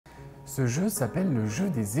Ce jeu s'appelle le jeu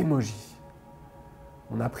des emojis.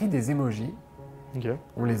 On a pris des emojis,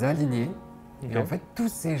 on les a alignés, et en fait, tous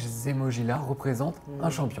ces emojis-là représentent un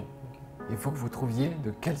champion. Il faut que vous trouviez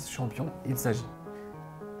de quel champion il s'agit.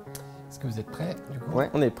 Est-ce que vous êtes prêts, du coup? Ouais,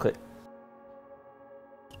 on est prêts.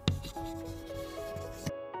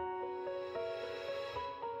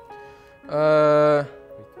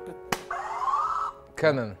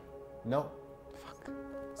 Canon. No.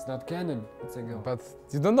 It's not Canon, it's a girl. But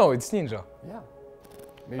you don't know, it's Ninja. Yeah.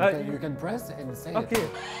 Maybe you can press and say it.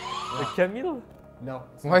 Camille? No.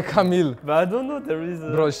 Why Camille? But I don't know, there is a...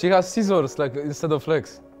 Bro, she has scissors like instead of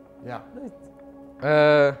legs. Yeah.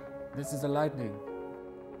 This is a lightning.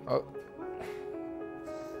 Oh.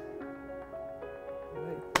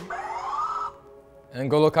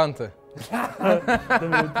 N'Golo Kante.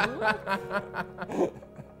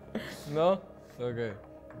 No? Okay.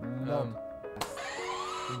 No.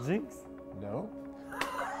 Jinx? No.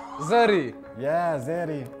 Zeri. Yeah,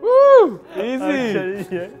 Zeri. Woo! Easy. Actually,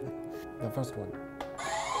 yeah. The first one.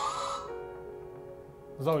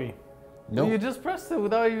 Zoe. No. You just pressed it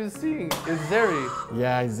without even seeing. It's Zeri.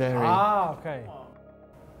 Yeah, it's Zeri. Ah, okay.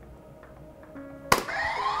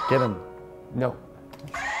 Kevin. No.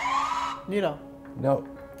 Nila. No.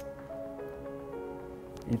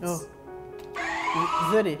 It's... No.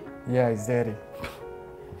 Zeri. Yeah, it's Zeri.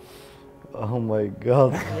 Oh my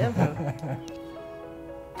god. Yeah, bro.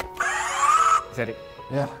 Zeri.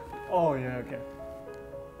 Yeah. Oh, yeah, okay.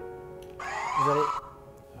 Zeri.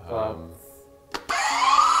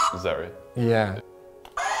 Zeri. Yeah.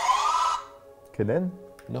 Kevin?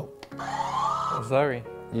 No. Zari.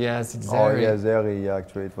 Yes, it's Oh Zeri. yeah, Zeri. Yeah,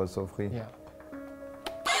 actually it was so free. Yeah.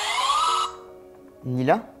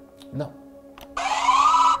 Nila. No.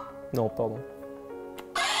 Non, pardon.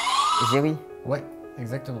 Zeri. Ouais,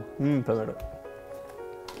 exactement. Pas mal.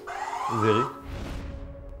 Zeri.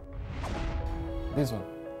 This one.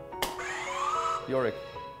 Yorick.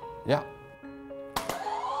 Yeah.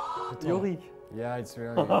 Yorick. Yeah, it's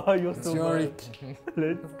Yorick. Oh, you're It's so Yorick.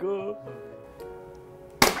 bad. Let's go.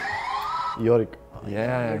 Yorick.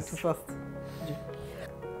 Yes. Too fast.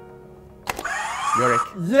 Yorick.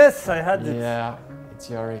 Yes, I had it. Yeah, it's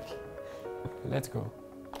Yorick. Let's go.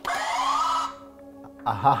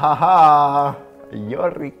 Ahahaha.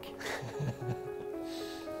 Yorick.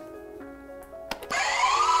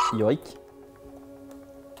 Yorick.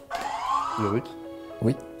 Yorick.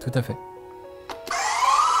 Oui, tout à fait.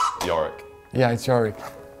 Yorick. Yeah, it's Yorick.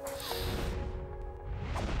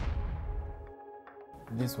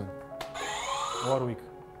 This one. Warwick.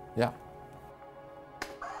 Yeah.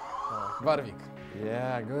 Warwick.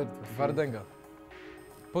 Yeah, good. Wardenga.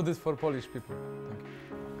 Put this for Polish people.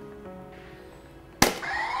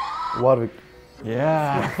 Warwick.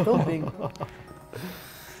 Yeah. Stopping.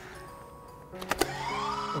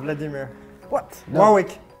 Vladimir. What? No.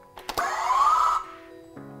 Warwick.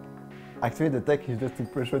 Actually, the tech is just to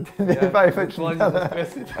push it in if I fetch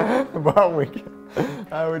it. Warwick.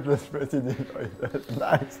 I would just press it in. That's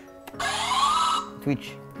nice.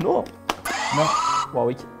 Twitch. Non. No.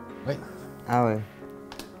 Warwick. Oui. Ah ouais.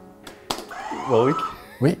 Warwick.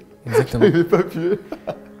 Oui, exactement. Il est pas pieux.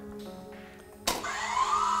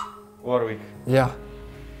 Warwick. Yeah.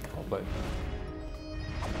 I'll play.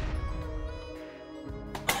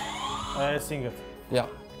 Singed. Yeah.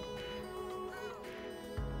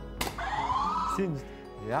 Singed.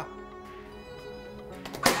 Yeah.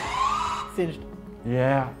 Singed.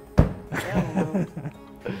 Yeah.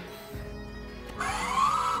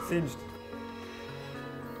 Singed.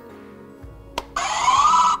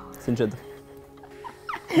 Singed.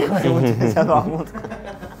 C'est honteux ça par contre.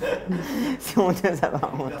 C'est honteux ça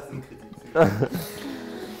par contre.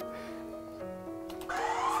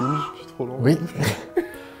 Singe, je suis trop long. Oui.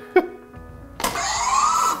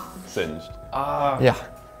 Singed. Ah. Yeah.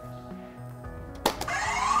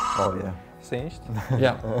 Oh yeah. Singed.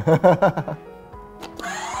 Yeah.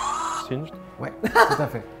 Singed. Ouais, tout à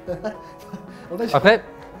fait. Après,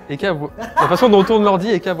 Eka, la façon dont on tourne l'ordi,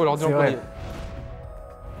 Eka voit l'ordi en C'est vrai.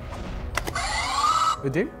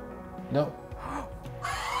 premier. ED? No.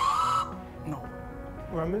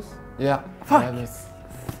 Ramus. Yeah. Fuck. Ramus.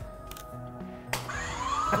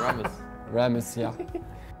 Ramus. Ramus, yeah.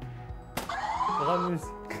 Ramus.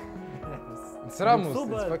 It's Ramus. So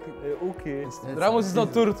It's bad. fucking... Okay. Ramus is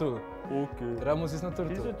not turtle. Okay. Ramus is not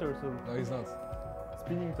He's a turtle. turtle. No, he's not.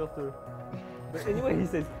 Spinning turtle. But anyway, he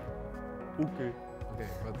says. Okay. Okay,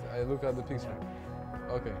 but I look at the picture.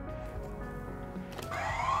 Okay.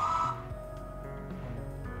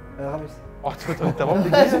 Ramus. Oh, tu vois, t'as vraiment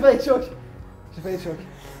des J'ai pas eu de choc. J'ai pas eu de choc.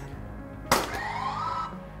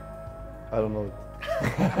 I don't know it.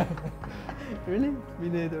 Really? Me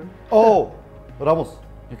neither. Oh! Ramos.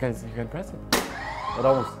 You can press it.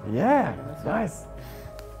 Ramos. Yeah, nice.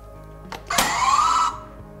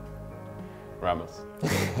 Ramos.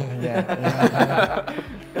 Yeah.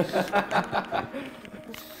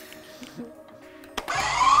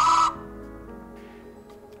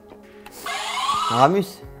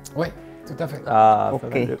 Ramus. Oui, tout à fait. Ah, Ok. ça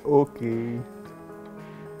va dire ok.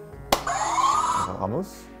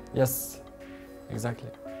 Ramos. Yes, exactly.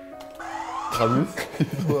 Ramos.